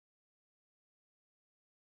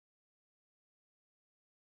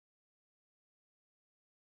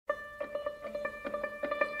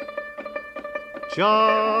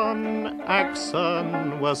John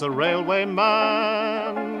Axon was a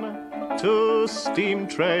railwayman, to steam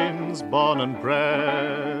trains born and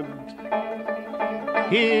bred.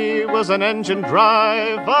 He was an engine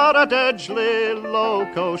driver at Edgeley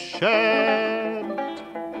Loco Shed.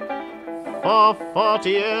 For 40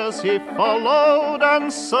 years he followed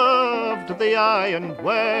and served the iron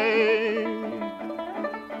way.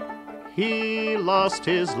 He lost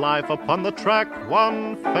his life upon the track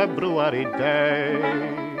one February day.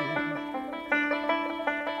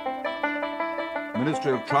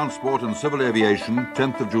 Ministry of Transport and Civil Aviation,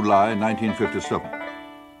 10th of July, 1957.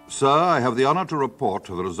 Sir, I have the honour to report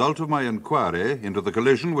the result of my inquiry into the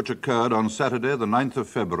collision which occurred on Saturday, the 9th of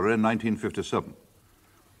February, 1957,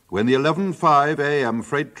 when the 11:05 a.m.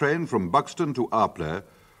 freight train from Buxton to Arpley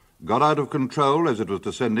got out of control as it was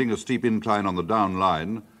descending a steep incline on the down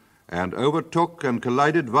line and overtook and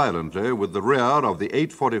collided violently with the rear of the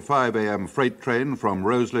 8:45 a.m. freight train from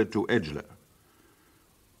Roseley to Edgeley.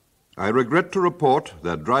 I regret to report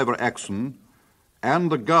that driver Axon and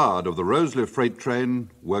the guard of the Roseley freight train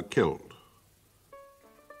were killed.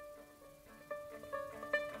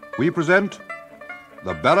 We present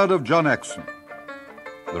The Ballad of John Axon,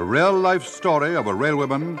 the real-life story of a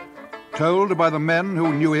railwayman told by the men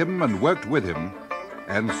who knew him and worked with him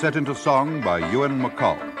and set into song by Ewan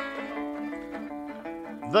MacColl.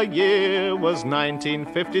 The year was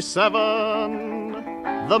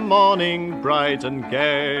 1957, the morning bright and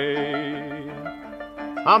gay.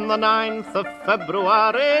 On the 9th of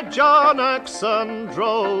February, John Axon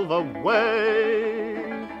drove away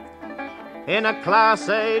in a Class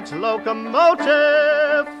 8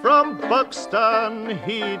 locomotive. From Buxton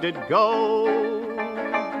he did go.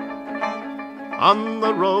 On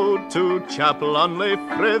the road to Chapel on Leigh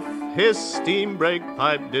Frith, his steam brake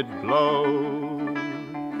pipe did blow.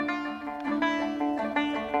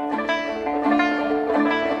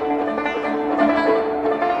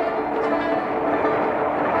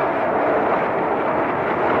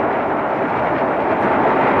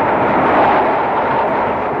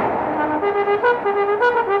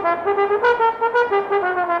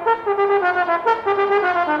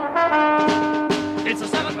 It's a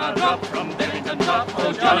 7-mile drop from Billington Top,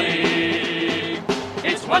 oh Johnny.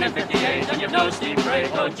 It's 1 in 58 and you've no steam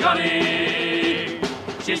brake, oh Johnny.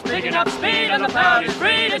 She's picking up speed and the power is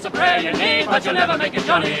free. It's a prayer you need, but you'll never make it,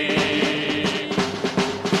 Johnny.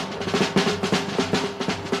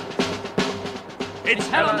 It's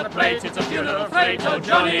hell on the plates, it's a funeral freight, oh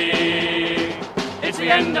Johnny. It's the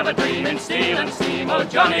end of a dream in steel and steam, oh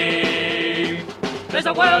Johnny. There's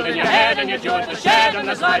a world in your head and you're due at the shed, and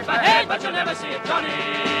there's life ahead, but you'll never see it, Johnny.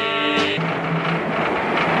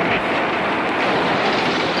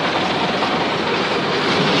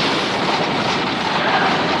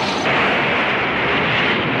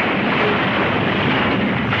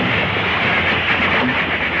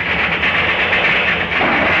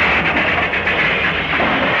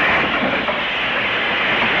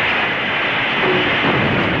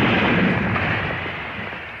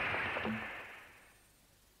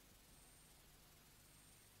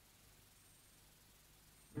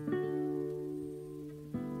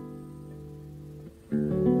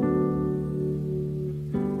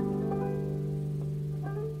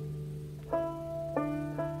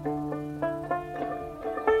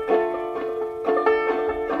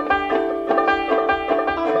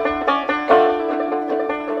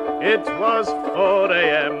 It was 4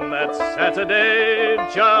 a.m. that Saturday,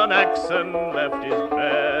 John Axon left his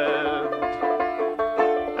bed.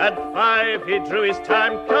 At 5 he drew his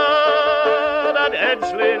time card at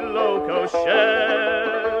Edgeley Loco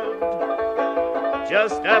Shed.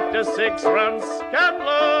 Just after 6 round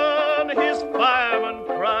Scanlon, his fireman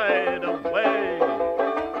cried away.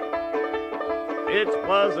 It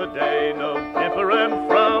was a day no different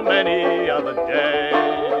from any other day.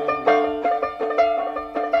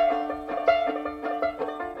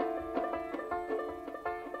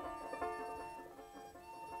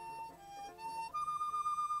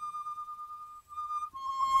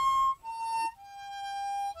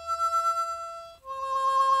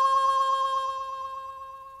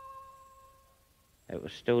 It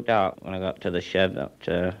was still dark when I got to the shed that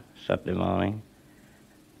Saturday morning.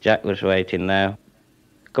 Jack was waiting there.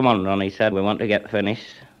 "Come on, Ron," he said, "we want to get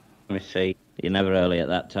finished." Let me see, you're never early at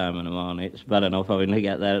that time in the morning. It's bad enough having to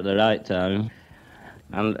get there at the right time.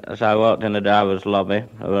 And as I walked in the driver's lobby,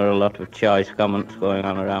 there were a lot of choice comments going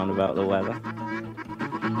on around about the weather.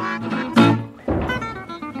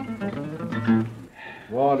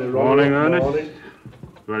 Morning, Ernest.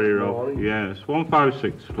 Very rough. Yes,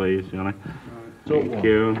 156, please, Johnny. Thank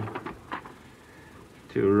you.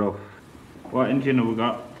 Too rough. What engine have we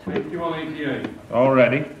got? 5188. All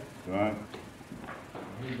ready? Right.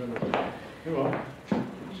 Come on.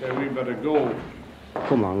 So we better go.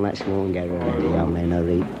 Come on, let's go and get ready. I'm in a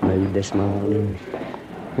real mood this morning.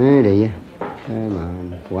 Oh dear. Come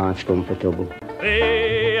on, wife's comfortable.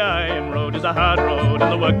 The iron road is a hard road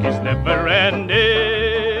and the work is never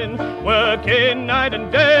ending. Working night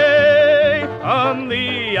and day on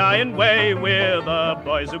the iron way, we're the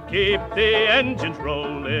boys who keep the engines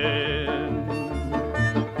rolling.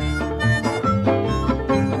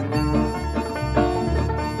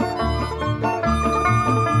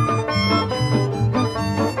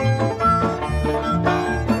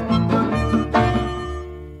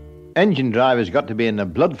 Engine driver's got to be in the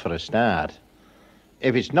blood for a start.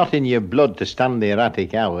 If it's not in your blood to stand the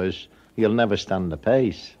erratic hours, you'll never stand the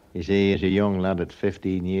pace. You see, as a young lad at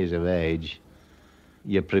 15 years of age,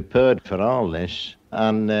 you're prepared for all this.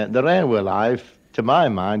 And the railway life, to my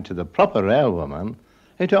mind, to the proper railwayman,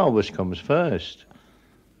 it always comes first.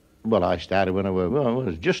 Well, I started when I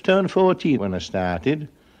was just turned 14 when I started.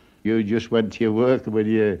 You just went to your work with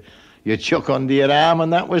your chuck under your arm,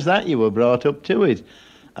 and that was that. You were brought up to it.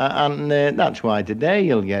 And that's why today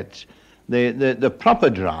you'll get the proper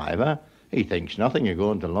driver. He thinks nothing of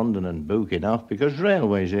going to London and booking off because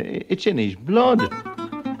railways, it's in his blood.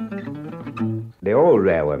 The old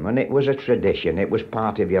railwayman, it was a tradition. It was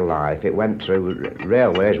part of your life. It went through,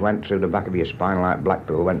 railways went through the back of your spine like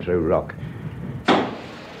Blackpool went through rock.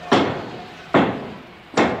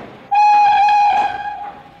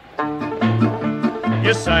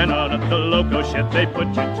 You sign on at the loco shed, they put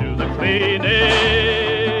you to the cleaning.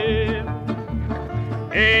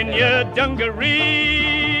 In your dungarees,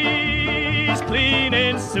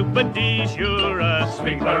 cleaning super D's, you're a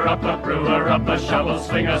sweeper up, a brewer up, a shovel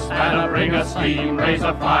slinger, spanner bringer, steam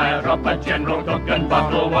raiser, fire up, a general cook and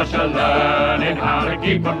bottle washer, learning how to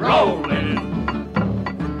keep 'em rolling.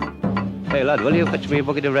 Hey, lad, will you fetch me a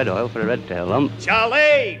bucket of red oil for a red tail lamp?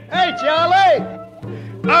 Charlie! Hey, Charlie!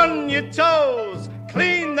 On your toes!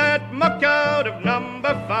 Clean that muck out of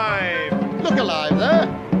number 5. Look alive there.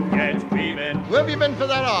 Get weaving. Where have you been for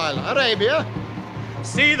that oil? Arabia?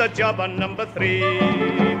 See the job on number 3.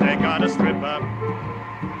 They got a stripper.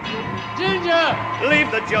 Ginger!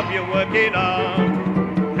 Leave the job you're working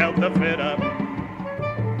on. Help the fitter.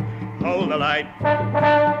 Hold the light.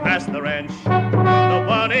 Pass the wrench. The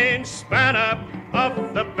 1-inch spanner off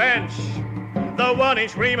the bench. The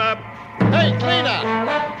 1-inch reamer. Hey, cleaner!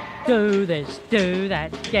 Do this, do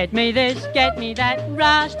that, get me this, get me that.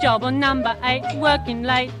 Rush job on number 8, working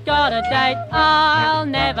late, got a date. I'll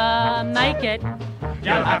never make it.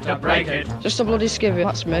 You'll have to break it. Just a bloody skivvy,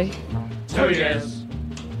 that's me. 2 years,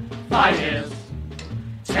 5 years,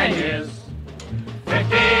 10 years,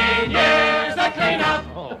 15 years of clean-up.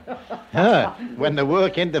 When the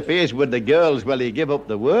work interferes with the girls, well, you give up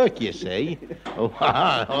the work, you see.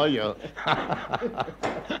 Oh, you.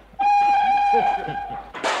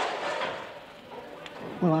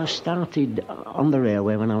 Well, I started on the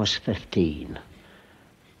railway when I was 15,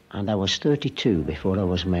 and I was 32 before I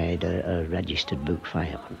was made a registered book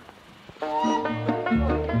fireman.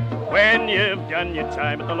 When you've done your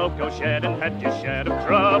time at the loco shed and had your share of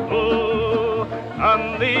trouble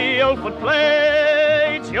on the old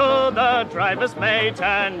footplate, you're the driver's mate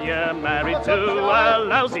and you're married to a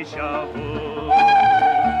lousy shovel.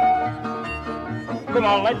 Come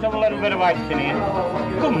on, let's have a little bit of action here.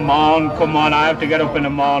 Come on, I have to get up in the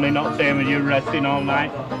morning, not same as you resting all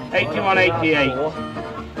night. 8188.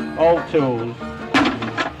 All tools.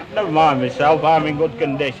 Never mind myself, I'm in good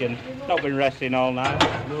condition. Not been resting all night.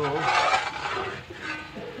 No.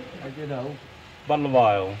 I do know. Bottle of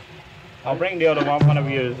oil. I'll bring the other one when I've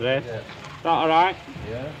used this. Yeah. That alright?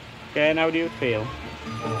 Yeah. Okay, and how do you feel?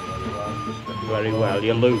 Oh, Very well,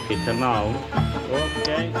 you look it to know.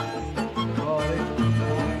 Okay.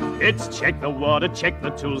 It's check the water, check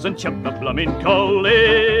the tools, and chuck the blooming coal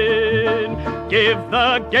in. Give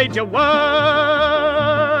the gauge a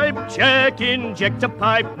wipe, check injector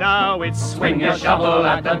pipe. Now it's swing your shovel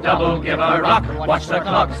at the double, give a rock. Watch the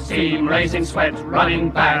clock, steam raising sweat,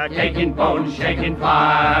 running back, aching bones, shaking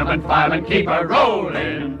fireman, keep her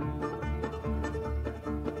rolling.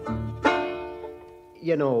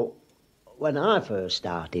 You know, when I first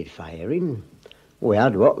started firing, we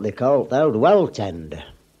had what they called the old well tender.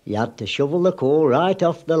 You had to shovel the coal right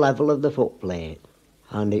off the level of the footplate.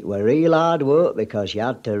 And it were real hard work because you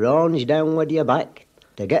had to range down with your back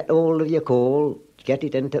to get hold of your coal, to get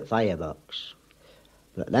it into the firebox.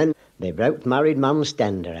 But then they brought married man's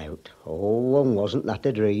tender out. Oh, and wasn't that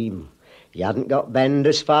a dream? You hadn't got bend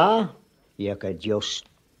as far. You could just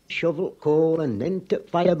shovel coal and into the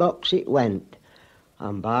firebox it went.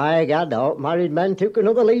 And by gad, all married men took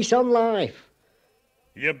another lease on life.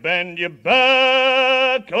 You bend your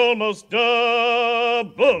back almost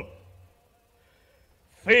double.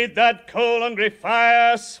 Feed that coal-hungry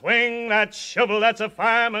fire, swing that shovel, that's a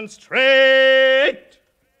fireman's trade.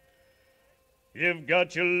 You've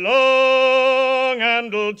got your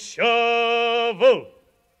long-handled shovel,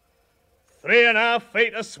 3.5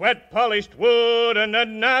 feet of sweat-polished wood, and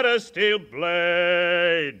another steel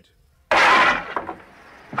blade.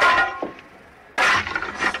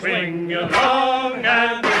 Swing your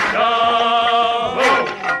long-handled shovel,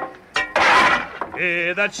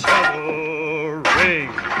 hear that shovel ring.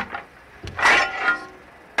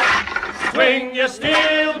 Swing your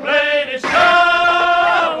steel-bladed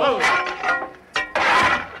shovel,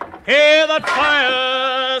 hear that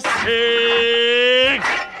fire sing.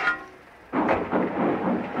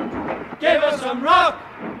 Give us some rock,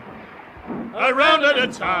 a round at a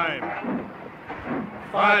time.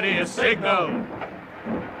 Fire to your signal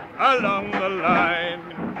along the line.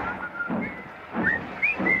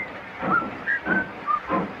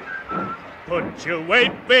 Put your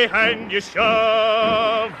weight behind your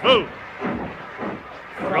shovel,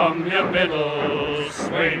 from your middle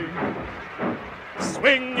swing.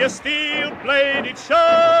 Swing your steel-bladed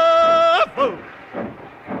shovel,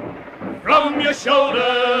 from your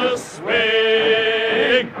shoulder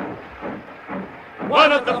swing.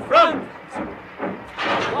 One at the front,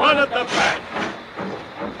 one at the back,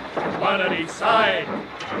 one at each side,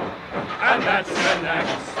 and that's the knack.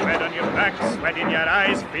 Sweat on your back, sweat in your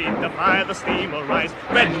eyes, feed the fire, the steam will rise.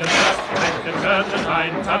 Bend and thrust, bend and turn the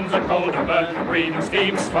 9 tons of coal to burn. Breathing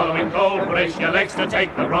steam, swallowing coal, brace your legs to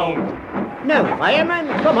take the roll. No, fireman,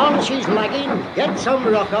 come on, she's lagging. Get some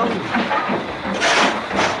rock on.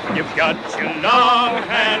 You've got your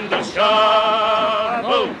long-handled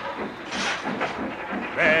shovel,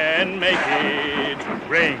 then make it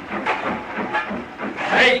ring.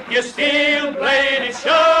 Make your steel-bladed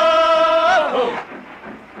shovel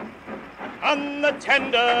on the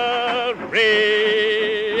tender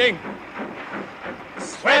ring.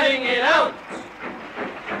 Sweating it out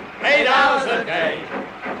 8 hours a day,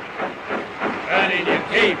 earning your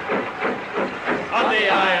keep on the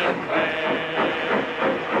iron way.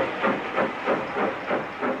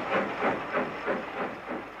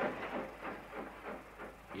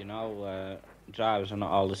 You know, drivers are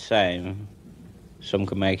not all the same. Some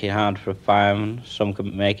can make it hard for a fireman, some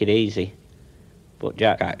can make it easy. But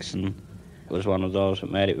John Axon was one of those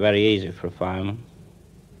that made it very easy for a fireman.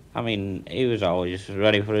 I mean, he was always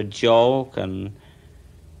ready for a joke, and,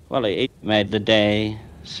 well, it made the day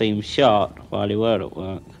seem short while you were at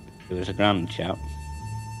work. He was a grand chap.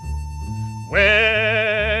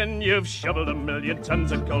 When you've shoveled 1,000,000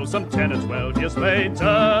 tons of coal some 10 or 12 years later,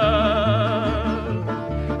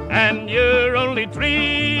 and your only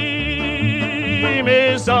dream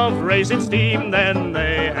is of raising steam, then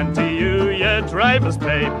they hand to you your driver's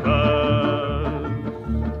paper.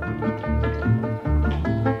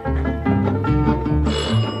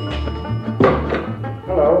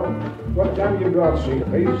 Hello, what time you brought, Seeger,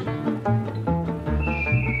 please?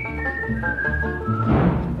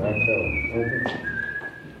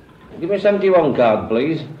 Give me a 71 card,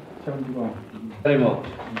 please. 71. Very much.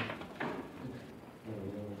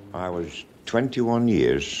 I was 21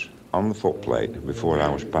 years on the footplate before I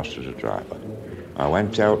was passed as a driver. I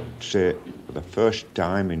went out for the first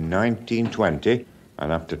time in 1920,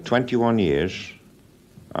 and after 21 years,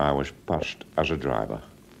 I was passed as a driver.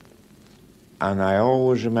 And I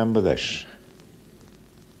always remember this,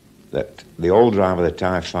 that the old driver that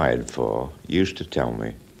I fired for used to tell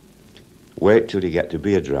me, wait till you get to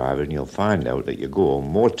be a driver and you'll find out that you go home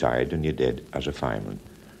more tired than you did as a fireman.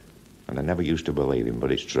 And I never used to believe him, but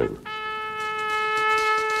it's true.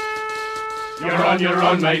 You're on your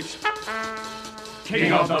own, mate,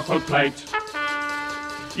 king of the footplate.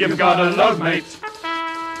 You've got a load, mate.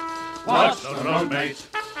 Watch the road, mate.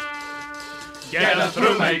 Get her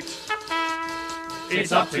through, mate.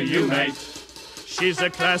 It's up to you, mate. She's a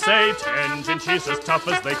Class 8 engine, she's as tough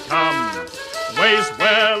as they come. Weighs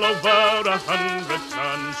well over 100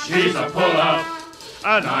 tons. She's a pull-up,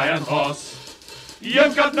 an iron horse.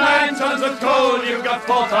 You've got 9 tons of coal, you've got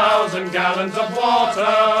 4,000 gallons of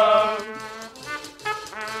water.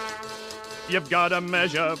 You've got to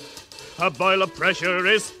measure. Her boiler pressure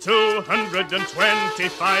is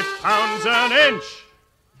 225 pounds an inch.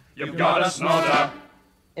 You've got a snorter.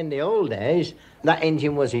 In the old days, that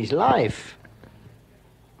engine was his life.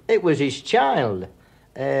 It was his child.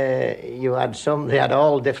 You had some, they had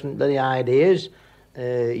all different bloody ideas.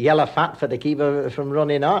 Yellow fat for to keep her from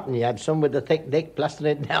running hot, and you had some with the thick dick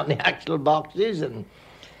plastering it down the axle boxes, and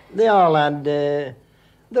they all had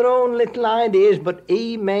their own little ideas, but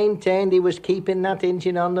he maintained he was keeping that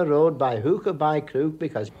engine on the road by hook or by crook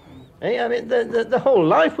because, I mean, the whole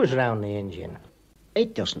life was round the engine.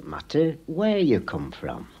 It doesn't matter where you come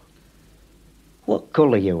from, what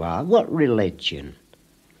colour you are, what religion,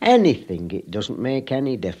 anything, it doesn't make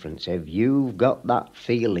any difference. If you've got that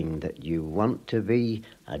feeling that you want to be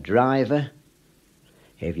a driver,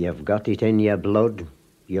 if you've got it in your blood,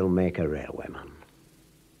 you'll make a railwayman.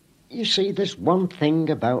 You see, there's one thing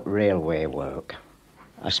about railway work,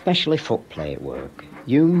 especially footplate work.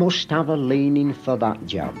 You must have a leaning for that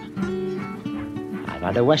job. I've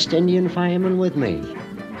had a West Indian fireman with me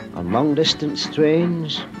on long-distance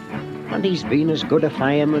trains, and he's been as good a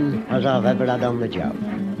fireman as I've ever had on the job.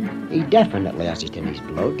 He definitely has it in his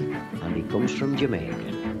blood, and he comes from Jamaica.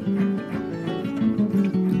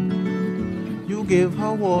 You give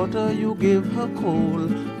her water, you give her coal,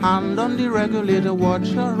 hand on the regulator, watch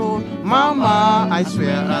her roll. Mama, I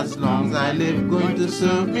swear as long as I live, going to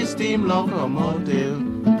serve me steam locomotive.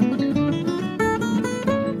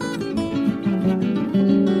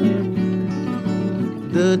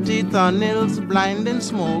 Dirty tunnels, blinding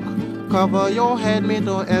smoke, cover your head, mate,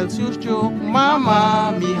 or else you stroke.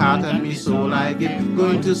 Mama, me heart and me soul I give,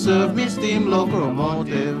 going to serve me steam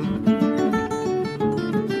locomotive.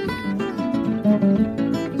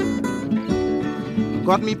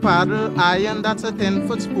 Got me paddle iron, that's a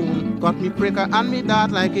 10-foot spoon. Got me pricker and me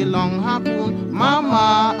dart like a long harpoon.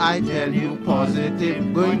 Mama, I tell you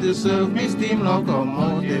positive, going to serve me steam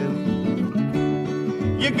locomotive.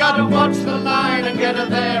 You gotta watch the line and get her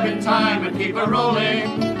there in time and keep her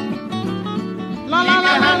rolling. Keep your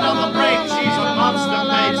hand on the brake, she's a monster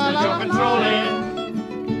pace that you're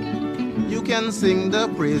controlling. You can sing the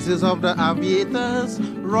praises of the aviators,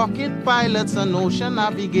 rocket pilots and ocean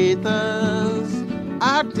navigators,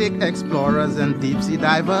 Arctic explorers and deep-sea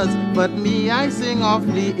divers, but me, I sing of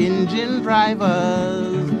the engine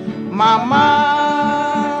drivers.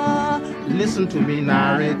 Mama, listen to me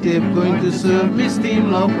narrative, going to serve me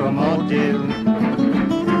steam locomotive.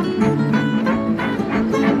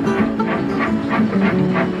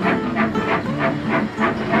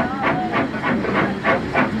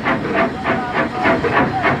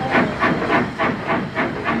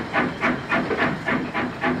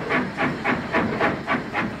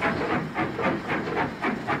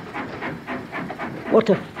 What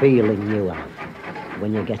a feeling you have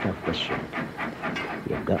when you get off the ship.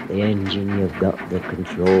 You've got the engine, you've got the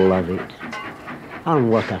control of it. And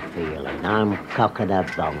what a feeling. I'm cock of the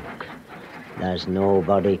bonk. There's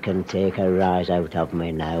nobody can take a rise out of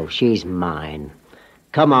me now. She's mine.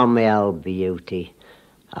 Come on, me old beauty.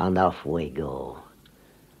 And off we go.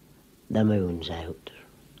 The moon's out.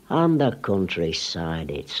 And the countryside,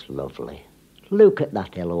 it's lovely. Look at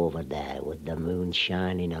that hill over there with the moon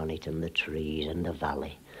shining on it and the trees and the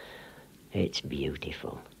valley. It's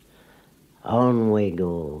beautiful. On we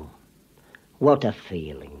go. What a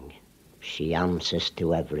feeling. She answers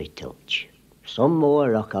to every touch. Some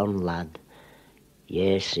more rock on, lad.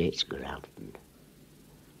 Yes, it's grand.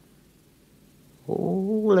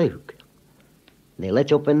 Oh, look. They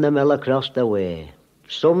lit up in the mill across the way.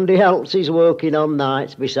 Somebody else is working on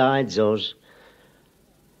nights besides us.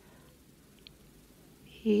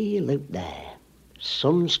 Hey, look there.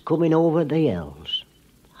 Sun's coming over the hills.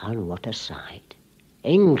 And what a sight.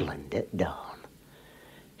 England at dawn.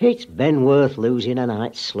 It's been worth losing a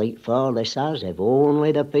night's sleep for, this has, if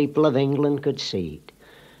only the people of England could see it.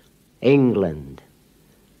 England.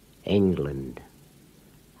 England.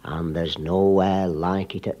 And there's nowhere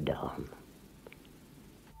like it at dawn.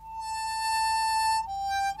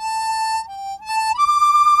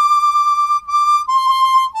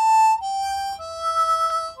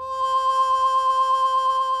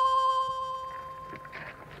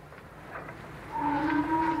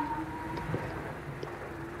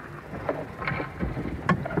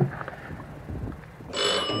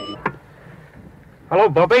 Hello,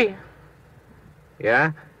 Bobby.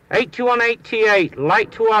 Yeah? 8188,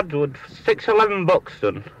 Light to Adwood, 611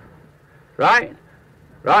 Buxton. Right?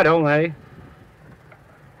 Right on, eh?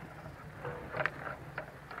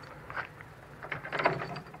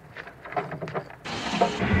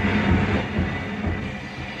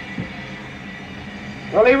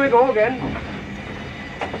 Well, here we go again.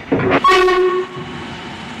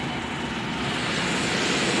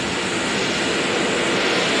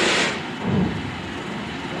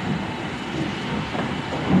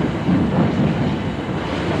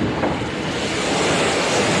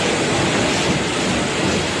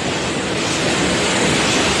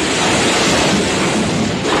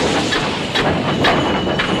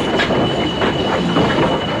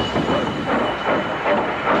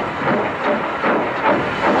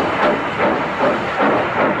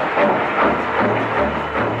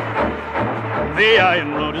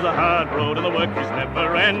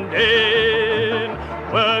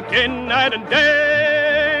 working, working night and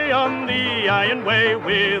day on the iron way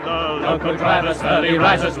with a Local drivers, early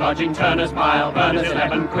risers, lodging turners, mile burners,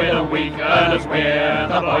 11 quid a week earners. We're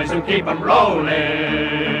the boys who keep 'em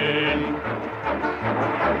rolling.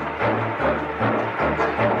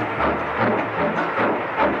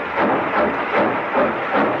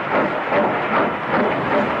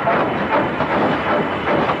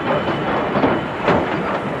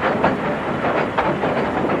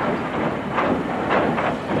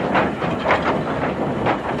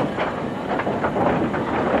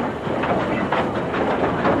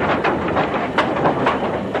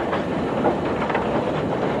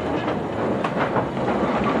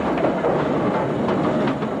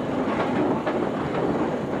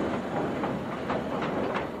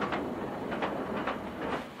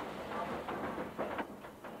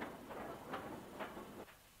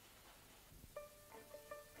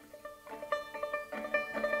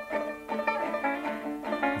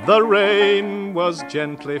 The rain was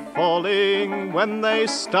gently falling when they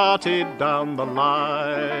started down the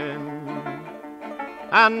line.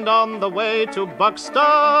 And on the way to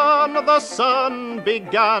Buxton, the sun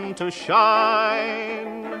began to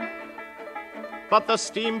shine. But the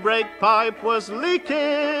steam brake pipe was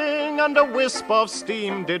leaking, and a wisp of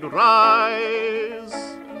steam did rise.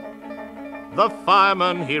 The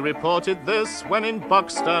fireman, he reported this when in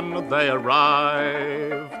Buxton they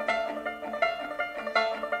arrived.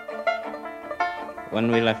 When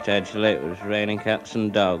we left Edgeley, it was raining cats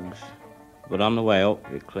and dogs. But on the way up,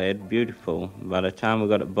 it cleared beautiful. By the time we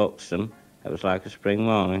got to Buxton, it was like a spring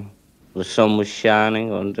morning. The sun was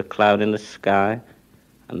shining under a cloud in the sky.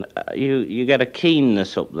 And you get a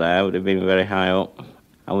keenness up there. It would have been very high up.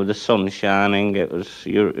 And with the sun shining,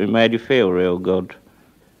 it made you feel real good.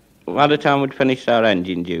 By the time we'd finished our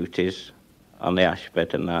engine duties on the ash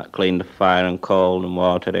pit and that, cleaned the fire and coaled and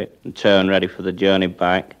watered it, and turned ready for the journey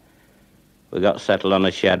back, we got settled on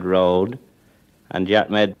a shed road, and Jack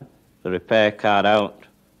made the repair card out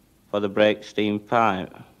for the brake steam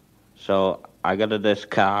pipe. So I got this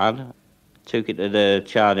card, took it to the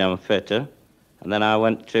charge-on fitter, and then I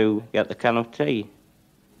went to get the can of tea.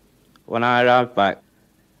 When I arrived back,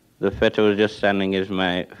 the fitter was just sending his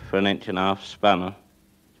mate for an 1.5-inch spanner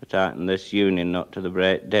to tighten this union nut to the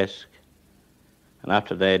brake disc. And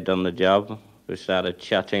after they'd done the job, we started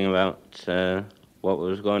chatting about what we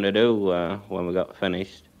was going to do when we got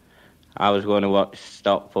finished. I was going to watch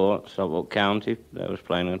Stockport County. They was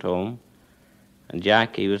playing at home. And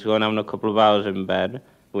Jack, he was going having a couple of hours in bed.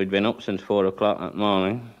 We'd been up since 4 o'clock that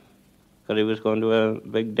morning because he was going to a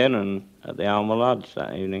big dinner at the Alma Lodge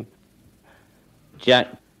that evening. Jack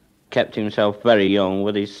kept himself very young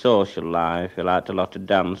with his social life. He liked a lot of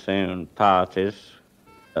dancing and parties.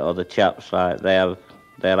 Other chaps, they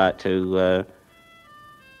like to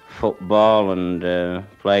football and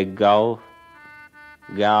play golf,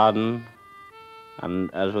 garden,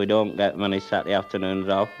 and as we don't get many Saturday afternoons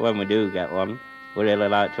off, when we do get one, we really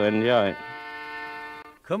like to enjoy it.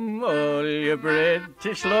 Come all you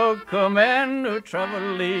British local men who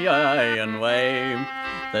travel the iron way.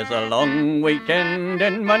 There's a long weekend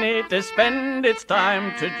and money to spend, it's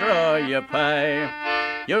time to draw your pay.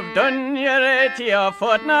 You've done your 80-hour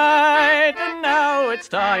fortnight and now it's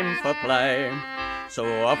time for play. So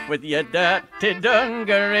off with your dirty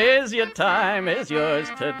dungarees, your time is yours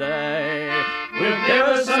today. We'll give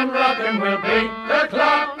us some rock and we'll beat the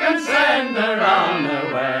clock and send her on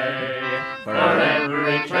her way. For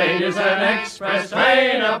every train is an express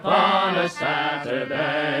train upon a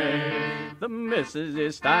Saturday. The missus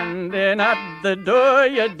is standing at the door,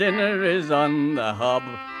 your dinner is on the hob.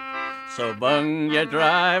 So bung your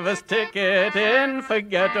driver's ticket in,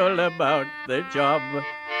 forget all about the job.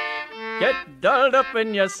 Get dolled up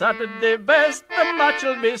in your Saturday best, the match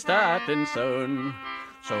will be starting soon.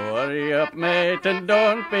 So hurry up, mate, and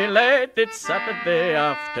don't be late, it's Saturday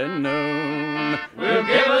afternoon. We'll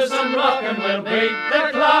give her some rock and we'll beat the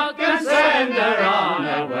clock and send her on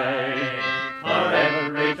her way. For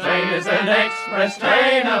every train is an express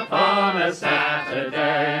train upon a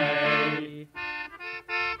Saturday.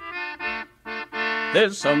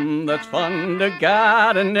 There's some that's fond of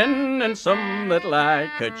gardening and some that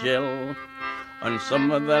like a Jill. And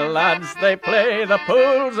some of the lads, they play the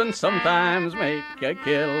pools and sometimes make a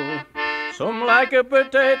kill. Some like a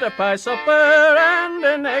potato pie supper and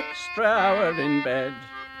an extra hour in bed.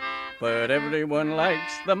 But everyone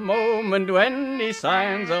likes the moment when he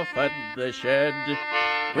signs off at the shed.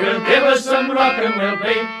 We'll give her some rock and we'll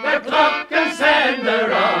beat the clock and send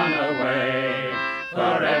her on her way.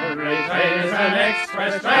 for every train is an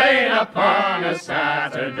express train upon a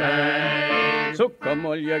Saturday. So come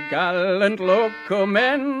all you gallant loco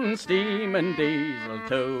men, steam and diesel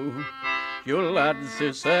too. You lads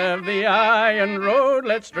who serve the iron road,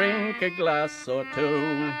 let's drink a glass or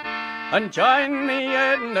two. And join me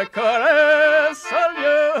in the chorus, all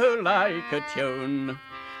you who like a tune.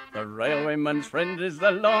 The railwayman's friend is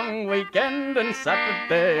the long weekend and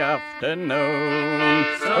Saturday afternoon.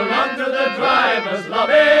 So long to the driver's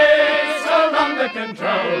lobby, so long the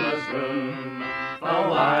controller's room. For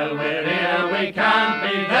while we're here we can't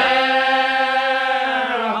be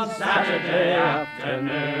there on Saturday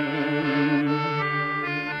afternoon.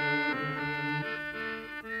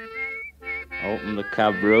 Opened the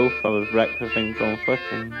cab roof, I was breakfasting comfort,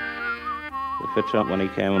 and the fitter, when he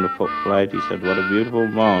came on the footplate, he said, "What a beautiful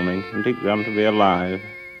morning, isn't it grand to be alive?"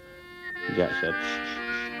 And Jack said, "Shh, shh,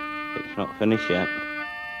 shh, it's not finished yet."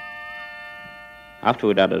 After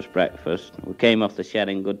we'd had us breakfast, we came off the shed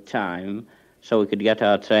in good time so we could get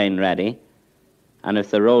our train ready, and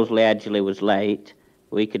if the Roseley Edgeley was late,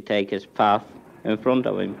 we could take his path in front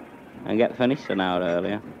of him and get finished an hour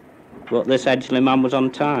earlier. But this Edgeley man was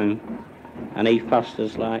on time, and he passed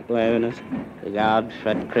us like waving us. The guard,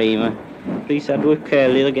 Fred Creamer, he said, "We've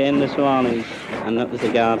Curly again this morning," and that was the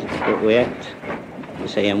guard that we ate. You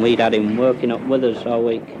see, and we'd had him working up with us all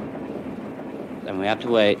week. Then we had to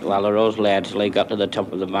wait while the Roseley Edgeley got to the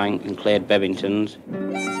top of the bank and cleared Bevington's.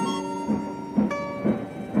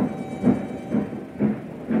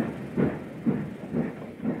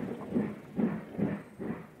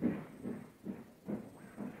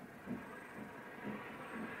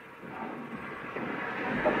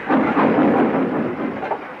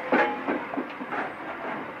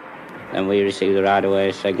 Then we received the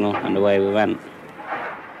right-of-way signal, and away we went.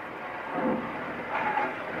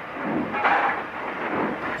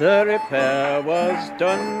 The repair was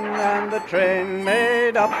done and the train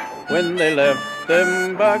made up when they left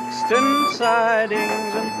them Buxton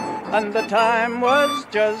sidings, and the time was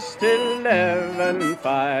just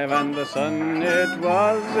 11:05 and the sun it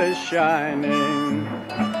was a-shining.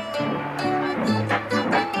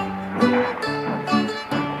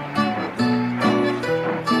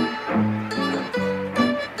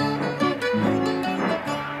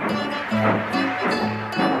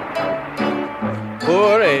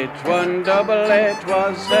 Poor 8188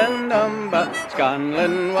 was the number,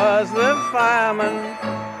 Scanlon was the fireman,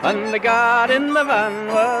 and the guard in the van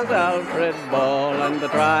was Alfred Ball, and the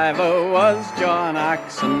driver was John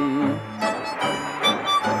Axon.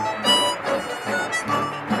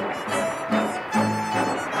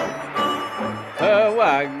 Her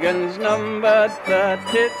wagon's numbered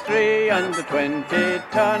 33 and the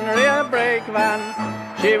 20-ton rear brake van.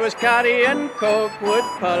 She was carrying coke, wood,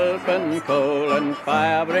 pulp and coal and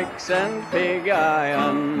fire bricks and pig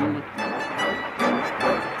iron.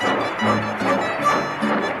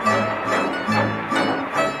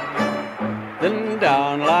 Then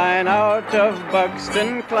down line out of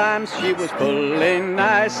Buxton climbs she was pulling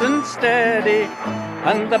nice and steady,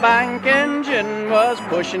 and the bank engine was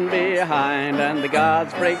pushing behind and the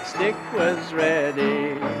guard's brake stick was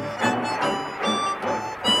ready.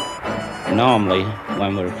 Normally,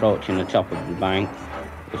 when we're approaching the top of the bank,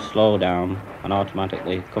 we slow down and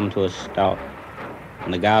automatically come to a stop,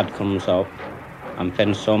 and the guard comes up and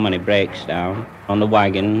pins so many brakes down on the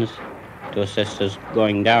wagons to assist us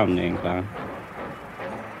going down the incline.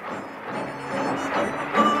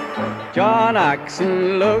 John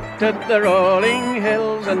Axon looked at the rolling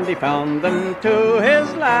hills and he found them to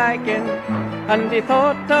his liking, and he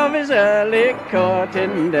thought of his early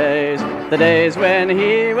courting days, the days when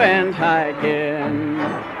he went hiking.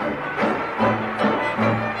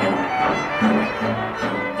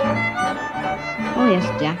 Oh yes,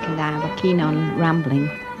 Jack and I were keen on rambling.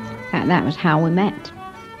 In fact, that was how we met.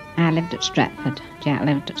 I lived at Stretford, Jack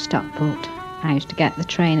lived at Stockport. I used to get the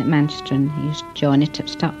train at Manchester and he used to join it at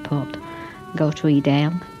Stockport, go to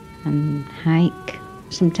Edale and hike.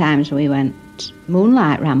 Sometimes we went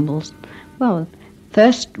moonlight rambles. Well,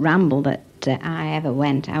 first ramble that I ever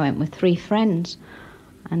went, I went with 3 friends,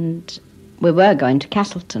 and we were going to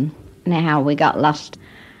Castleton. Anyhow, we got lost,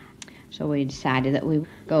 so we decided that we'd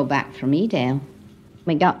go back from Edale.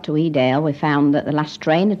 We got to Edale, we found that the last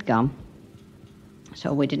train had gone,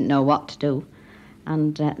 so we didn't know what to do.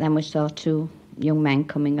 And then we saw 2 young men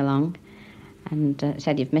coming along and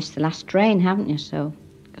said, "You've missed the last train, haven't you?" So,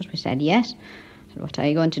 because we said yes. I said, "What are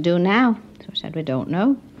you going to do now?" So we said, "We don't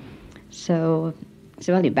know." So,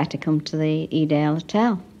 "Well, you'd better come to the Edale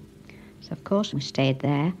Hotel." So, of course, we stayed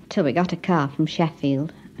there till we got a car from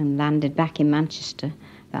Sheffield and landed back in Manchester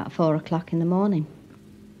about 4 o'clock in the morning.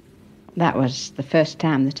 That was the first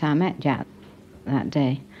time that I met Jack that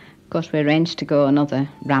day. Of course, we arranged to go another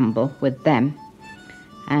ramble with them.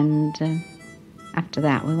 And after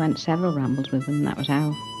that, we went several rambles with them, and that was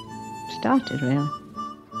how it started, really.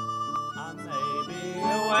 I may be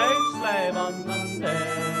a wage slave on Monday,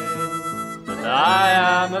 but I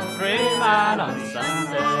am a free man on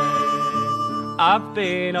Sunday. I've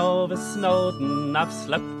been over Snowdon, I've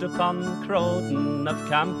slept upon Crowdon, I've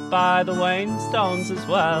camped by the Wainstones as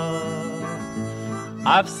well.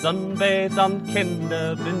 I've sunbathed on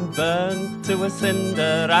Kinder, been burnt to a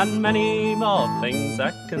cinder, and many more things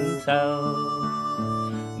I can tell.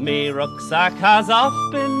 Me rucksack has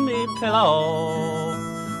oft been me pillow,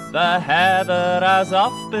 the heather has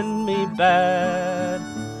oft been me bed,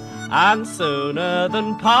 and sooner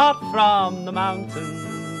than part from the mountains,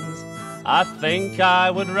 I think I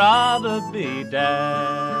would rather be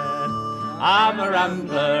dead. I'm a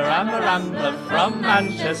rambler from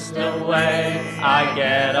Manchester way. I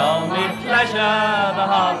get all me pleasure the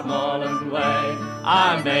Hardmoreland way.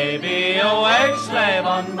 I may be a wage slave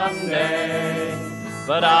on Monday,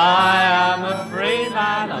 but I am a free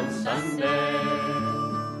man on Sunday.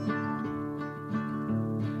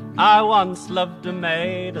 I once loved a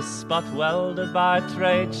maid, a spot welder by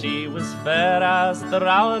trade. She was fair as the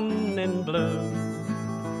rowan in bloom,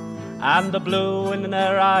 and the blue in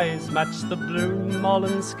her eyes matched the blue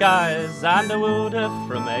moorland skies, and I wooed her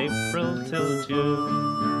from April till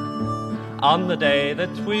June. On the day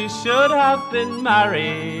that we should have been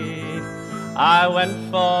married, I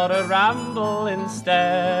went for a ramble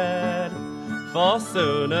instead, for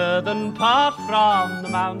sooner than part from the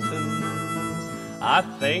mountains, I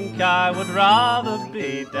think I would rather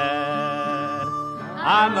be dead.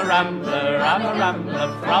 I'm a rambler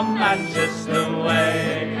from Manchester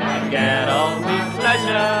way. I get all me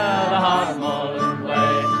pleasure the Hardmoreland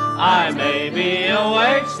way. I may be a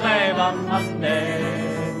wage slave on Monday,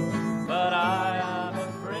 but I am a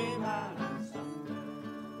free man on Sunday.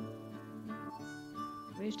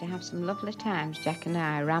 We used to have some lovely times, Jack and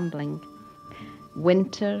I, rambling.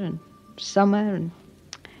 Winter and summer, and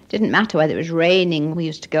didn't matter whether it was raining. We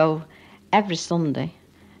used to go every Sunday,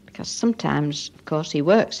 because sometimes, of course, he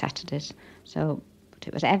worked Saturdays, but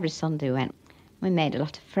it was every Sunday we went. We made a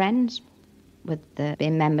lot of friends with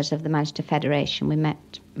being members of the Manchester Federation. We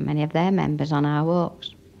met many of their members on our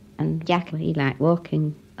walks. And Jack, he liked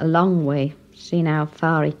walking a long way, seeing how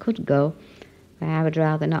far he could go. I would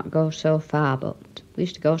rather not go so far, but we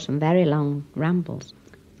used to go some very long rambles.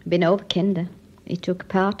 Been over Kinder. He took a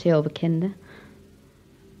party over Kinder.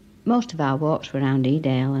 Most of our walks were around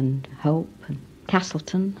Edale and Hope and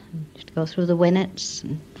Castleton. And used to go through the Winnets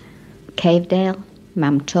and Cavedale,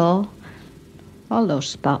 Mamtor, all those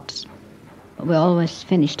spots. But we always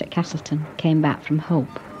finished at Castleton, came back from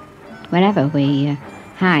Hope. Whenever we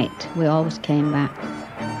hiked, we always came back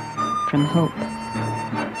from Hope.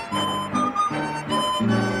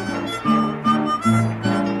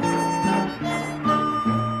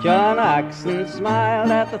 John Axon smiled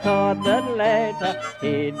at the thought that later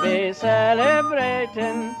he'd be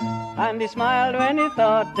celebrating, and he smiled when he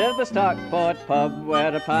thought of the Stockport pub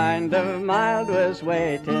where a pint of mild was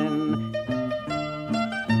waiting.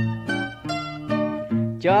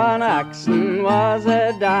 John Axon was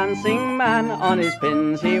a dancing man, on his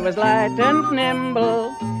pins he was light and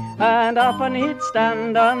nimble, and often he'd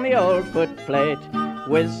stand on the old footplate,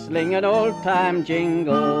 whistling an old-time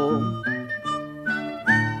jingle.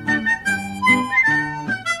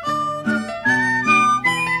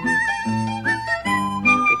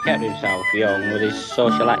 Kept himself young with his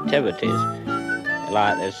social activities,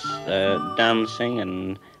 like this dancing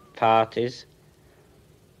and parties,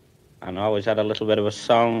 and always had a little bit of a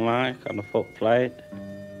song like on the footplate.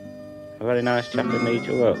 A very nice chap indeed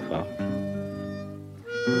to work for.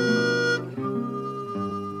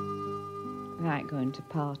 Like going to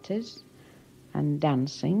parties and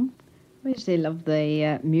dancing. We used to love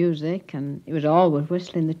the music, and he was always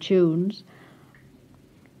whistling the tunes.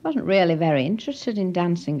 Wasn't really very interested in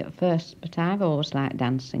dancing at first, but I've always liked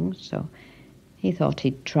dancing, so he thought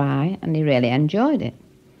he'd try, and he really enjoyed it.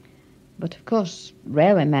 But of course,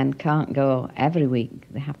 railwaymen can't go every week.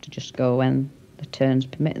 They have to just go when the turns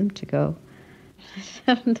permit them to go.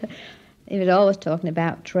 And he was always talking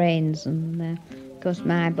about trains, and of course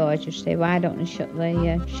my boys used to say, why don't you shut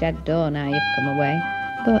the shed door now you've come away?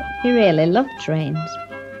 But he really loved trains.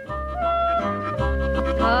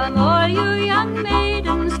 Come all you young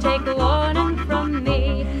maidens, take a warning from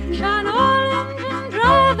me. Shun all engine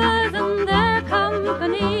drivers and their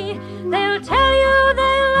company. They'll tell you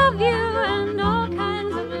they love you and all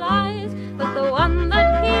kinds of lies, but the one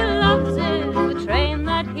that he loves is the train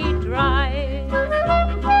that he drives.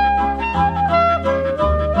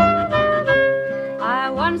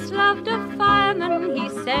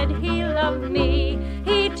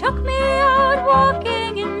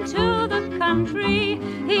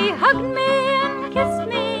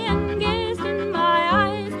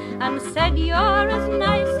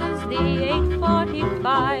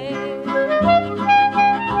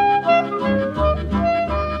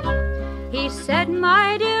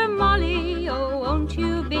 my dear Molly, oh, won't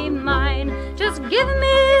you be mine? Just give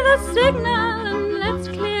me the signal and let's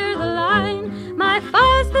clear the line. My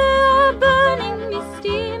fires, they are burning, me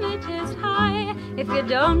steam, it is high. If you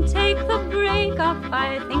don't take the brake off,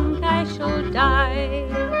 I think I shall die.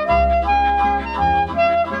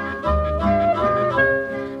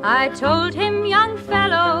 I told him, young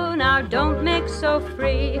fellow, now don't make so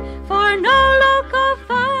free, for no local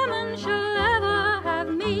fireman shall ever have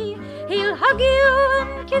me. He'll hug you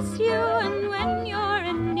and kiss you, and when you're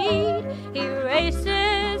in need, he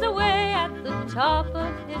races away at the top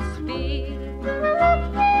of his speed.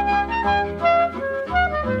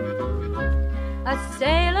 A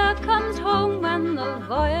sailor comes home when the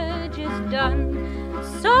voyage is done. A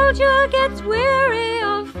soldier gets weary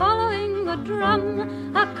of following the drum.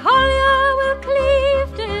 A collier will cleave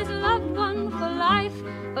to his loved one for life,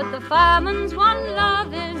 but the fireman's one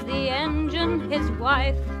love is the engine, his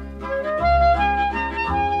wife.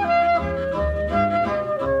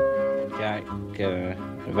 Jack, a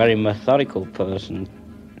very methodical person,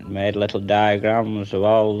 made little diagrams of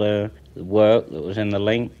all the work that was in the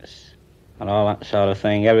links and all that sort of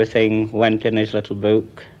thing. Everything went in his little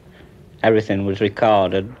book. Everything was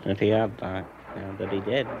recorded that he had, that he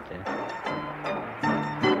did.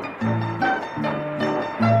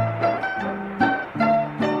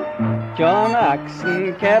 John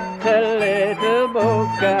Axon kept a little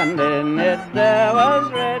book, and in it there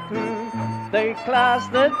was written the class,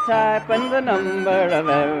 the type, and the number of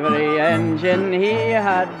every engine he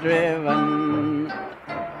had driven.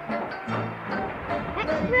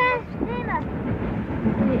 Express steamer.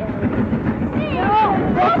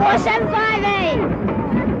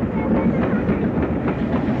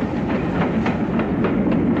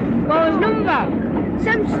 44758. What was number?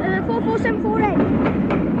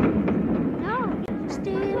 44748.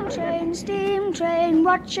 Steam train,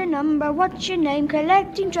 what's your number, what's your name?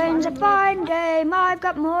 Collecting trains, a fine game, I've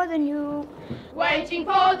got more than you. Waiting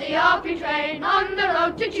for the Opry train on the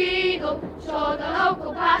road to Cheadle. Saw the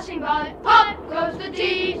local passing by, pop goes the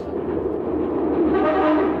diesel.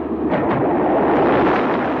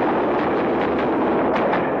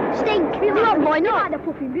 Stink, look, why not? They're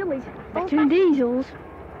puffing billies. They're two diesels.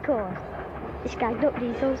 Of course. This gagged up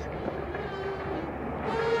diesels.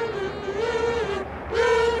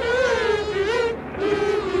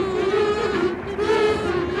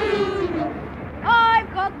 I've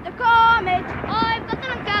got the Comet, I've got the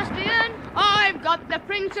Lancastrian, I've got the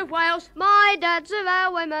Prince of Wales, my dad's a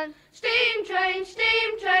railwayman. Steam train,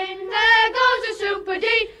 there goes a Super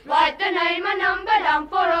D, write the name and number down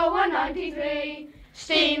for 0193.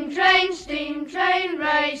 Steam train,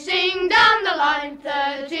 racing down the line,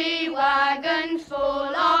 30 wagons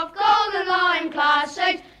full of golden line, class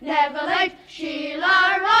 8, never late, she'll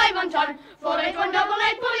arrive on time,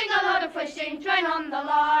 48188, pulling a load of freight, steam train on the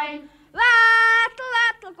line. Rattle,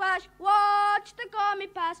 rattle, crash, watch the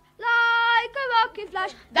comet pass, like a rocket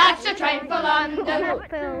flash, that's a train for London.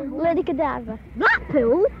 Blackpool, Lady Cadaver.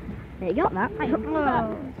 Blackpool? Yeah, you got that.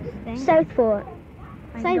 Southport.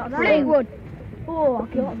 Fleetwood. Oh,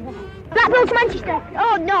 God. Blackpool to Manchester.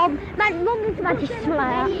 Oh, no. London to Manchester, something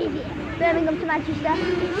like that. Birmingham to Manchester.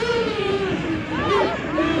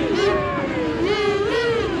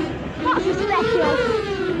 What's the special?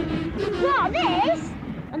 What, this?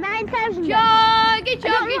 A 9,000. Chuggy,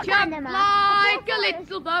 like a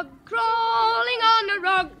little bug crawling on a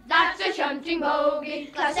rug. That's a shunting bogie.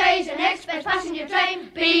 Class A's an express passenger train.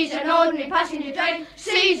 B's an ordinary passenger train.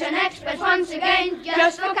 C's an express once again,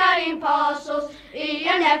 just for carrying parcels. E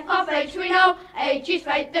and F are freights we know. H is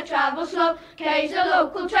freight that travels slow. K's a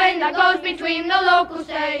local train that goes between the local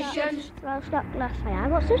stations. Well, stop glass fire.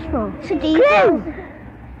 What's this for? It's a diesel.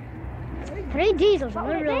 3 diesels on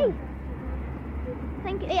the road.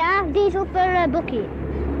 Yeah, diesel for a bucket.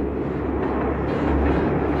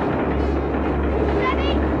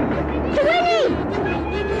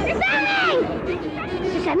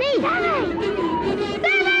 Semi!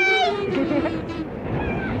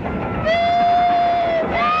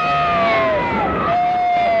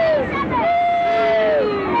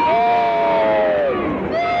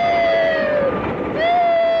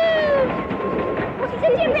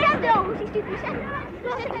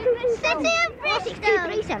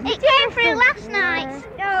 It came through last night.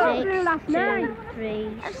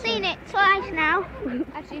 I've seen it twice now.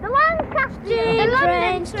 The Lancastrian. The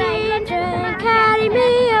London train, carry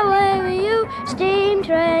me away with you. Steam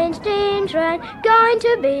train, going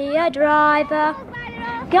to be a driver.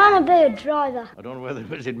 Gonna be a driver. I don't know whether it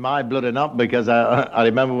was in my blood or not, because I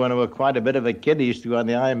remember when I was quite a bit of a kid, I used to go on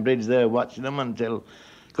the Iron Bridge there watching them until...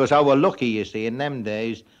 Because I was lucky, you see, in them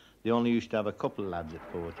days, they only used to have a couple of lads at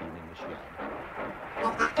 14 in the shed.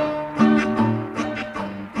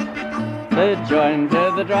 the joint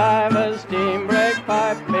of the driver's steam brake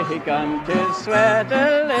pipe begun to sweat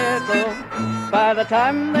a little. By the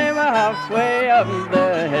time they were halfway up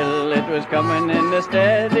the hill, it was coming in a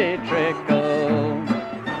steady trickle.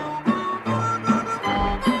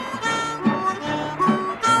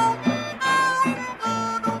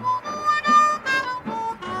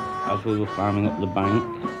 As we were climbing up the bank,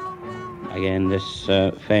 again this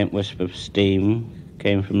faint wisp of steam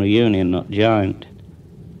came from the union, not joint.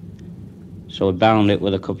 So we bound it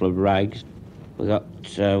with a couple of rags. We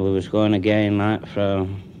was going again, got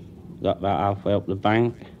about halfway up the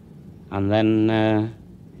bank, and then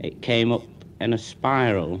it came up in a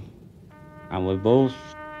spiral, and we both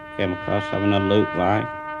came across having a loop like.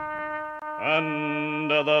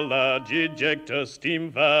 Under the large ejector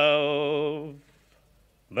steam valve,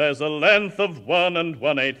 there's a length of 1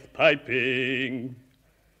 1/8 piping.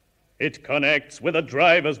 It connects with a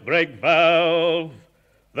driver's brake valve.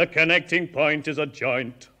 The connecting point is a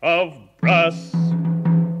joint of brass.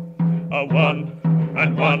 A 1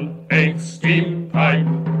 1/8 steam pipe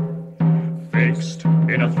fixed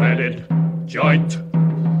in a threaded joint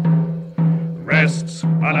rests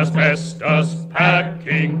on asbestos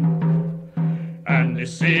packing and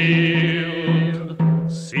is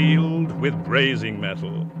sealed with brazing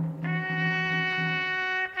metal.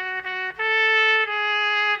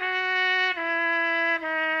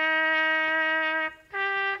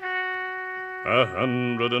 A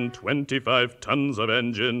 125 tons of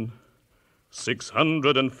engine,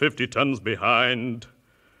 650 tons behind,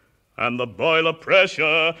 and the boiler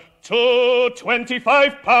pressure to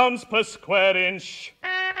 25 pounds per square inch.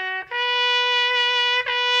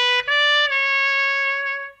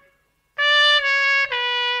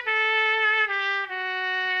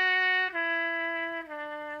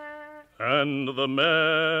 And the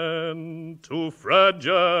men to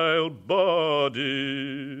fragile bodies,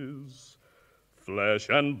 flesh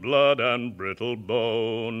and blood and brittle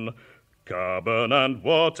bone, carbon and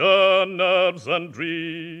water, nerves and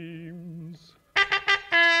dreams.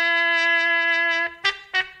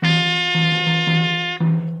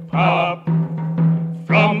 Power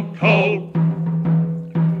from coal,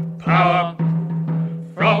 power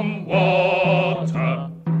from water,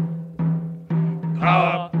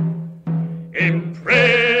 power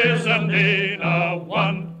imprisoned in a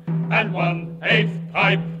 1 1/8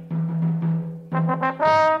 pipe.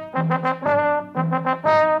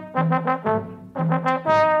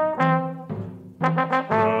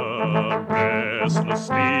 The restless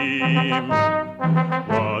steam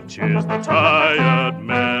watches the tired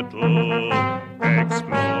metal,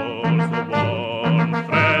 explores the worn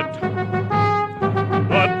thread,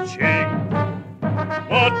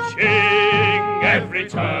 watching every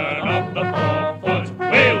turn of the 4-foot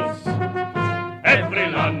wheels, every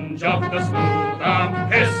lunge of the smooth-arm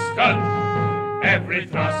piston, every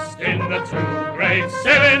thrust in the 2 great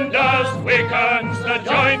cylinders weakens the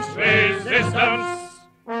joint's resistance,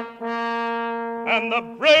 and the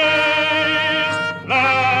brazed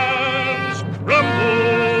flange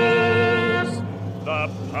crumbles. The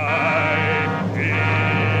pipe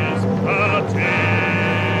is parted.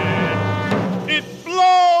 It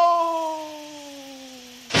blows.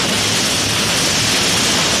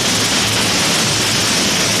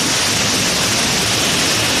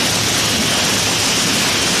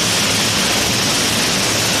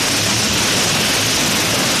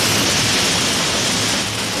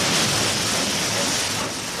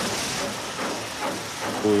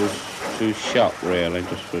 Was too shocked really,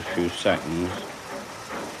 just for a few seconds,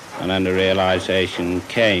 and then the realisation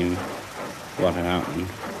came what had happened,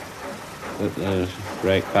 that the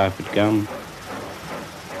brake pipe had gone.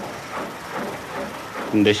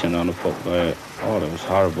 Condition on the footway, it was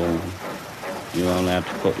horrible. You only had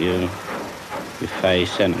to put your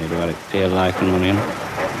face in it to let it feel like an onion.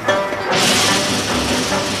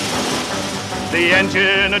 The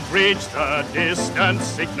engine had reached the distant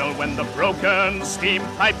signal when the broken steam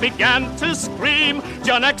pipe began to scream.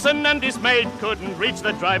 John Axon and his mate couldn't reach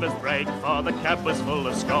the driver's brake, for the cab was full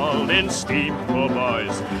of scalding steam. Oh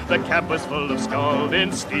boys, the cab was full of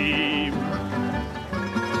scalding steam.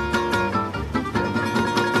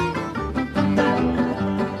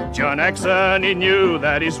 John Axon, he knew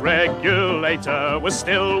that his regulator was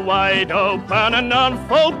still wide open and on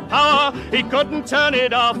full power. He couldn't turn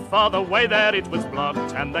it off for the way that it was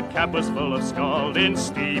blocked, and the cab was full of scalding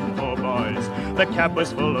steam. Oh boys, the cab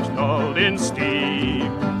was full of scalding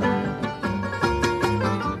steam.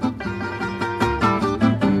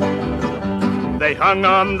 They hung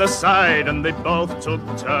on the side and they both took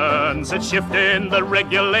turns at shifting the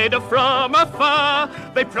regulator from afar.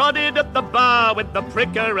 They prodded at the bar with the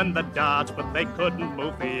pricker and the dart, but they couldn't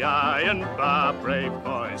move the iron bar, brave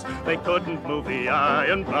boys. They couldn't move the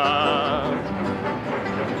iron bar.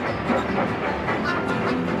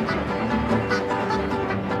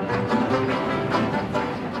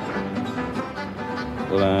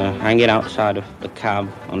 Hanging outside of the cab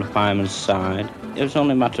on the fireman's side. It was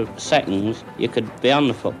only a matter of seconds. You could be on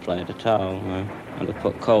the footplate at all. And they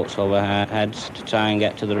put coats over our heads to try and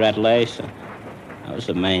get to the red lacer. That was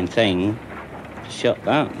the main thing, to shut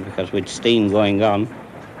that, because we'd steam going on,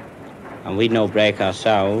 and we'd no brake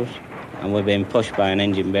ourselves, and we're being pushed by an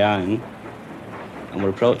engine behind, and we're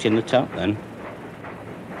approaching the top then.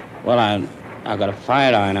 Well, I got a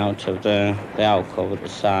fire iron out of the alcove at the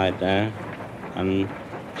side there, and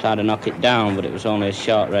tried to knock it down, but it was only a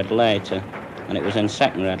short red later, and it was in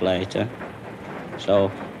second red later, so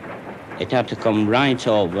it had to come right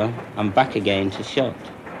over and back again to shut.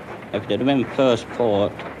 If it had been first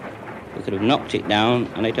port, we could have knocked it down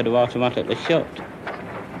and it would have automatically shut.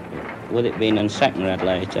 With it being in second red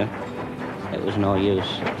later, it was no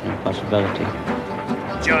use, no possibility.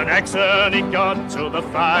 John Axon, he got to the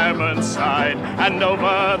fireman's side, and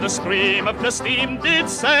over the scream of the steam did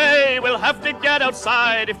say, we'll have to get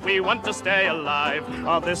outside if we want to stay alive,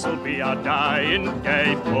 or this'll be our dying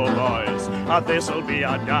day, poor boys, or this'll be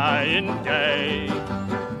our dying day.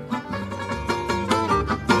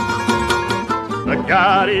 The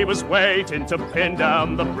guard, he was waiting to pin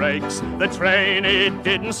down the brakes. The train, it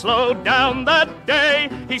didn't slow down that day.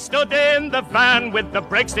 He stood in the van with the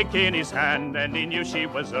brake stick in his hand, and he knew she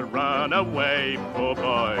was a runaway, poor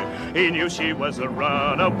boy. He knew she was a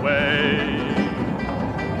runaway.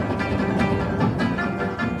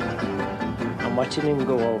 I'm watching him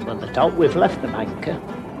go over the top. We've left the banker.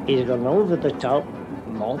 He's gone over the top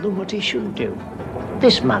more than what he should do.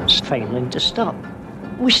 This man's failing to stop.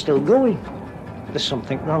 We're still going. There's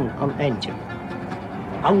something wrong on the engine.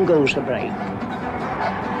 On goes the brake.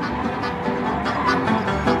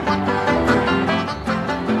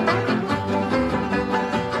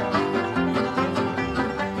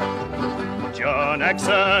 John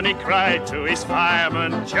Axon, he cried to his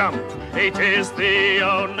fireman, jump. It is the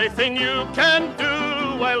only thing you can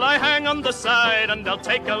do while I hang on the side, and I'll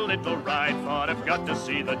take a little ride, for I've got to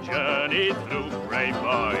see the journey through, brave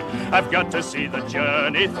boy. I've got to see the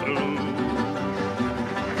journey through.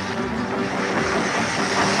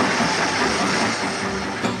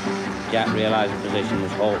 Jack realised the position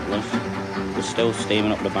was hopeless. He was still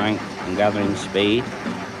steaming up the bank and gathering speed.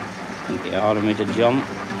 And he ordered me to jump,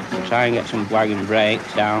 to try and get some wagon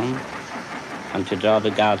brakes down, and to draw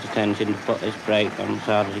the guard's attention to put his brake on as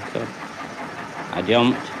hard as he could. I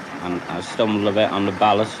jumped, and I stumbled a bit on the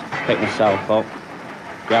ballast, picked myself up,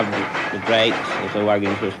 grabbed the brakes as the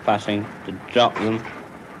wagons was passing to drop them,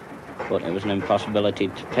 but it was an impossibility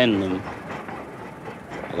to pin them.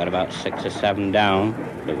 I got about 6 or 7 down,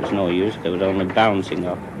 but it was no use, they were only bouncing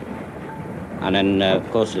off. And then, of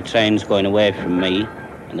course, the train's going away from me,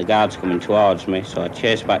 and the guard's coming towards me, so I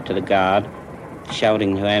chased back to the guard,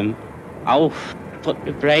 shouting to him, Alf, put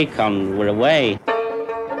the brake on, we're away.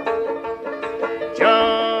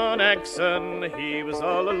 John Axon, he was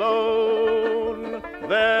all alone,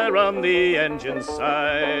 there on the engine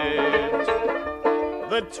side.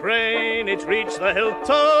 The train, it reached the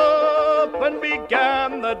hilltop and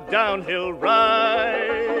began the downhill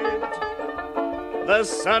ride. The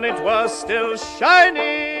sun, it was still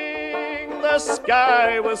shining, the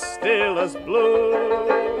sky was still as blue.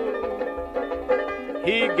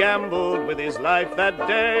 He gambled with his life that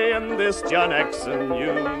day, and this John Axon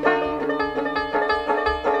knew.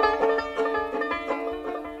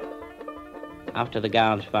 After the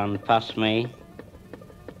guards van passed me,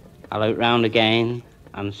 I looked round again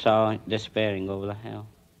and saw it disappearing over the hill.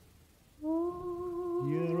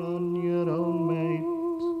 You're on your own, mate,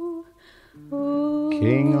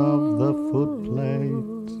 king of the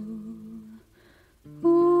footplate.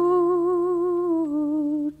 Ooh,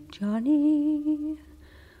 Johnny,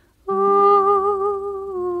 ooh,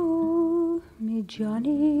 me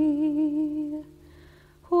Johnny,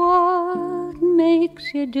 what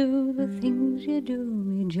makes you do the things you do,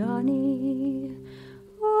 me Johnny?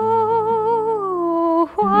 Oh,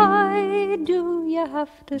 why do you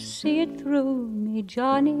have to see it through, me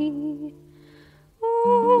Johnny?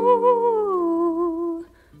 Ooh,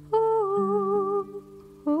 ooh,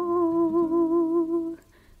 ooh,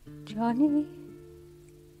 Johnny.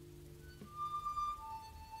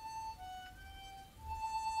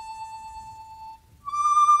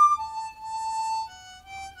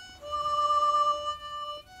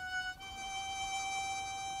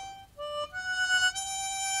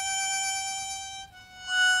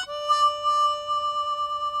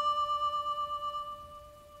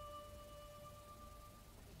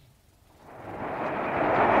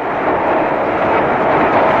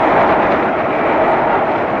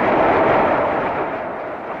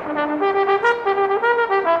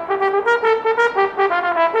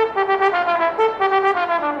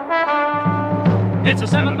 It's a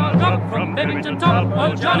 7-mile drop from Bivington top,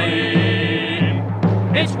 oh Johnny.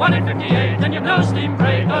 It's 1 in 58 and you've no steam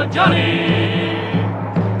freight, oh Johnny.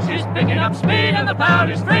 She's picking up speed and the power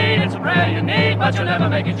is free. It's a prayer you need, but you'll never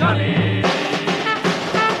make it, Johnny.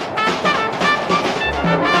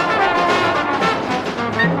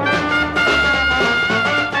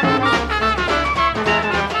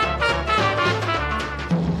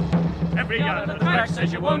 Every yard of the track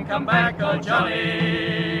says you won't come back, oh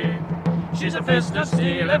Johnny. She's a fist of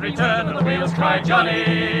steel, every turn of the wheels cry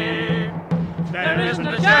Johnny. There isn't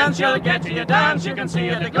a chance she'll get to your dance. You can see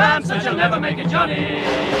at a glance that you'll never make it, Johnny.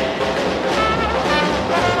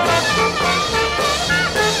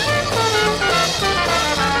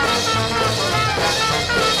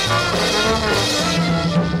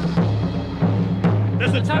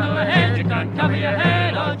 There's a tunnel ahead, you can't cover your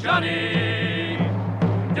head, oh Johnny.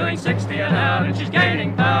 Doing 60 an hour and she's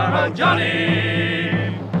gaining power, oh Johnny.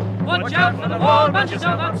 Watch out for the wall, bunch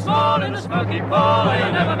yourself up small in the smoky pool, or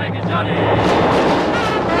you'll never make it, Johnny.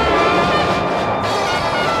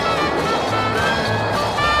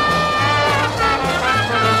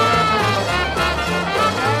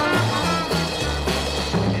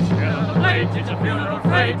 It's a funeral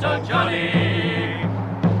freight, oh Johnny.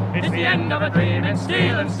 It's the end of a dream in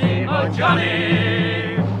steel and steam, oh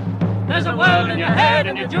Johnny. There's a world in your head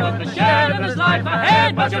and you're due at the shed, and there's life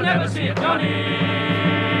ahead, but you'll never see it, Johnny.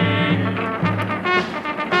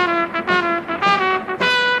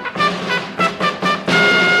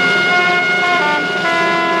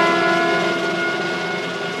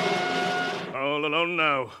 All alone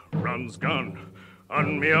now, run's gone.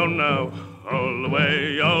 On me own now, all the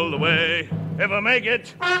way, all the way. If I make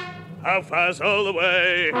it, how far's all the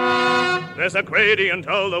way? There's a gradient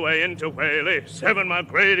all the way into Whaley, 7-mile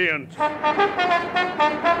gradient. 1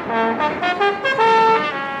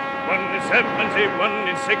 in 70, 1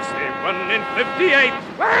 in 60, 1 in 58.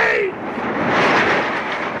 Wait!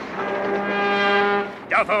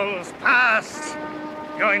 Duffels past.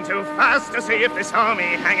 Going too fast to see if they saw me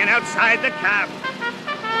hanging outside the cab.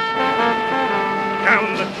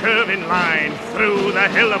 Down the curving line, through the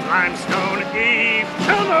hill of limestone, heave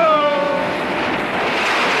tumble!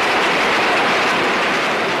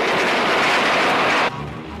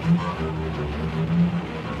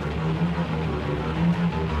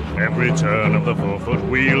 Every turn of the 4-foot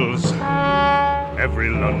wheels, every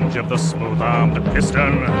lunge of the smooth-armed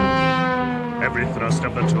piston, every thrust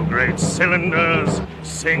of the 2 great cylinders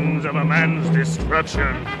sings of a man's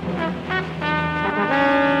destruction.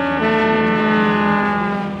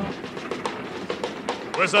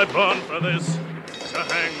 Was I born for this? To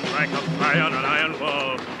hang like a fly on an iron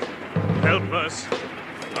wall, helpless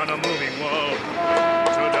on a moving wall,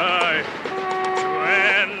 to die, to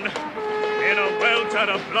end in a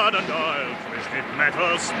welter of blood and oil, twisted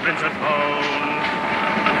metal, splintered bone.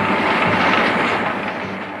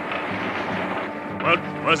 What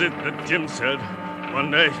was it that Jim said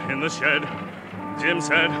one day in the shed? Jim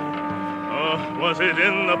said, or was it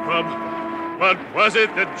in the pub? What was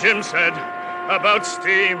it that Jim said? About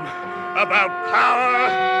steam, about power.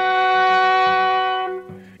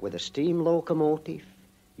 With a steam locomotive,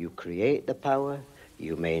 you create the power,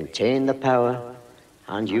 you maintain the power,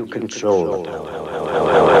 and you control the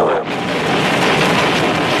power.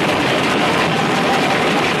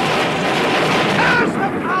 Curse the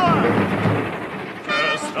power!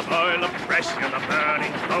 Curse the boil of pressure, the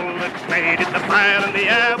burning coal that made it, the fire and the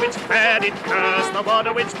air which fed it. Curse the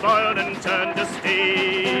water which boiled and turned to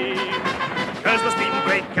steam. Curse the steam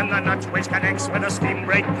brake and the nut which connects with the steam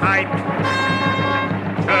brake pipe.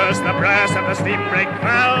 Curse the brass of the steam brake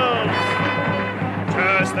valve.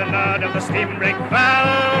 Curse the nut of the steam brake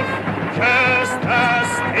valve. Curse the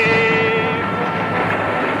steam.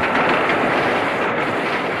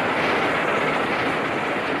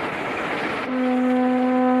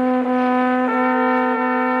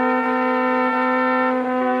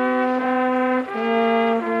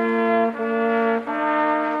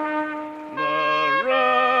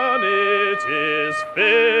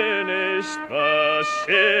 Finished, the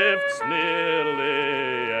shift's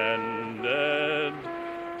nearly ended.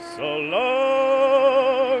 So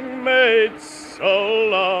long, mates, so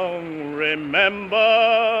long, remember.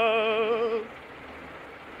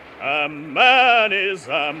 A man is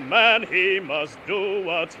a man, he must do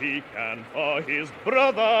what he can for his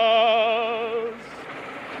brothers.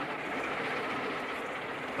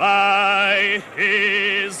 By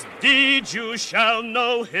his deeds you shall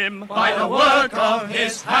know him. By the work of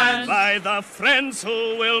his hands. By the friends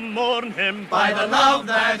who will mourn him. By the love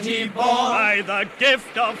that he bore. By the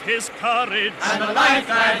gift of his courage. And the life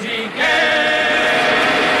that he gave.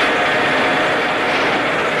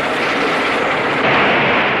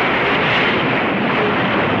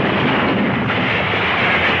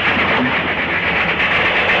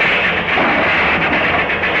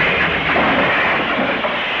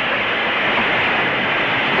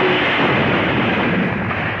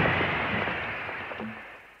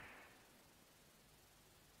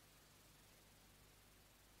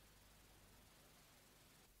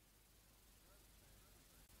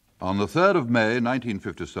 On the 3rd of May,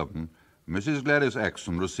 1957, Mrs. Gladys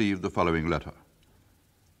Axon received the following letter.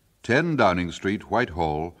 10 Downing Street,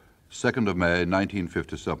 Whitehall, 2nd of May,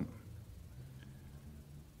 1957.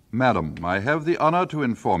 Madam, I have the honour to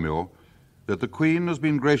inform you that the Queen has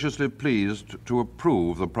been graciously pleased to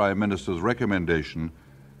approve the Prime Minister's recommendation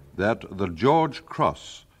that the George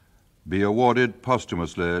Cross be awarded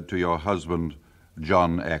posthumously to your husband,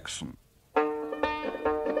 John Axon.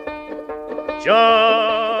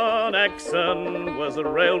 John Axon was a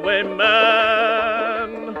railwayman,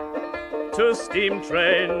 to steam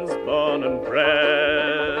trains born and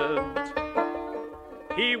bred.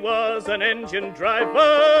 He was an engine driver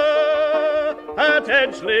at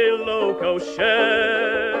Edgeley Loco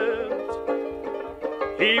Shed.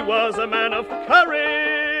 He was a man of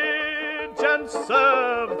courage and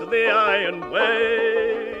served the iron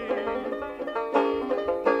way.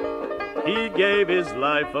 He gave his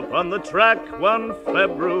life upon the track one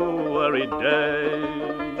February day.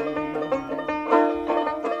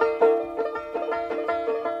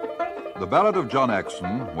 The Ballad of John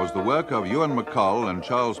Axon was the work of Ewan MacColl and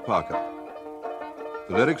Charles Parker.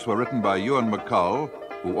 The lyrics were written by Ewan MacColl,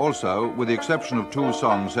 who also, with the exception of 2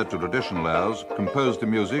 songs set to traditional airs, composed the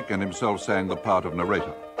music and himself sang the part of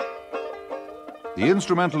narrator. The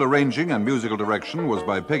instrumental arranging and musical direction was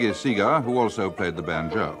by Peggy Seeger, who also played the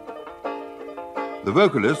banjo. The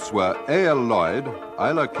vocalists were A.L. Lloyd,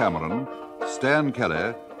 Isla Cameron, Stan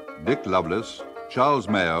Kelly, Dick Lovelace, Charles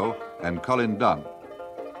Mayo, and Colin Dunn.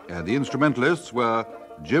 And the instrumentalists were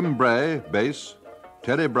Jim Bray, bass,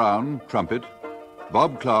 Terry Brown, trumpet,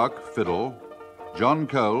 Bob Clark, fiddle, John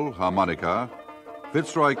Cole, harmonica,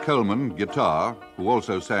 Fitzroy Coleman, guitar, who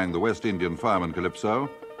also sang the West Indian Fireman Calypso,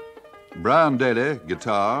 Brian Daly,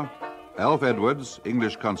 guitar, Alf Edwards,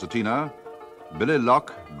 English concertina, Billy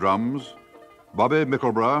Locke, drums, Bobby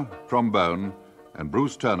Mickleborough, trombone, and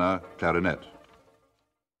Bruce Turner, clarinet.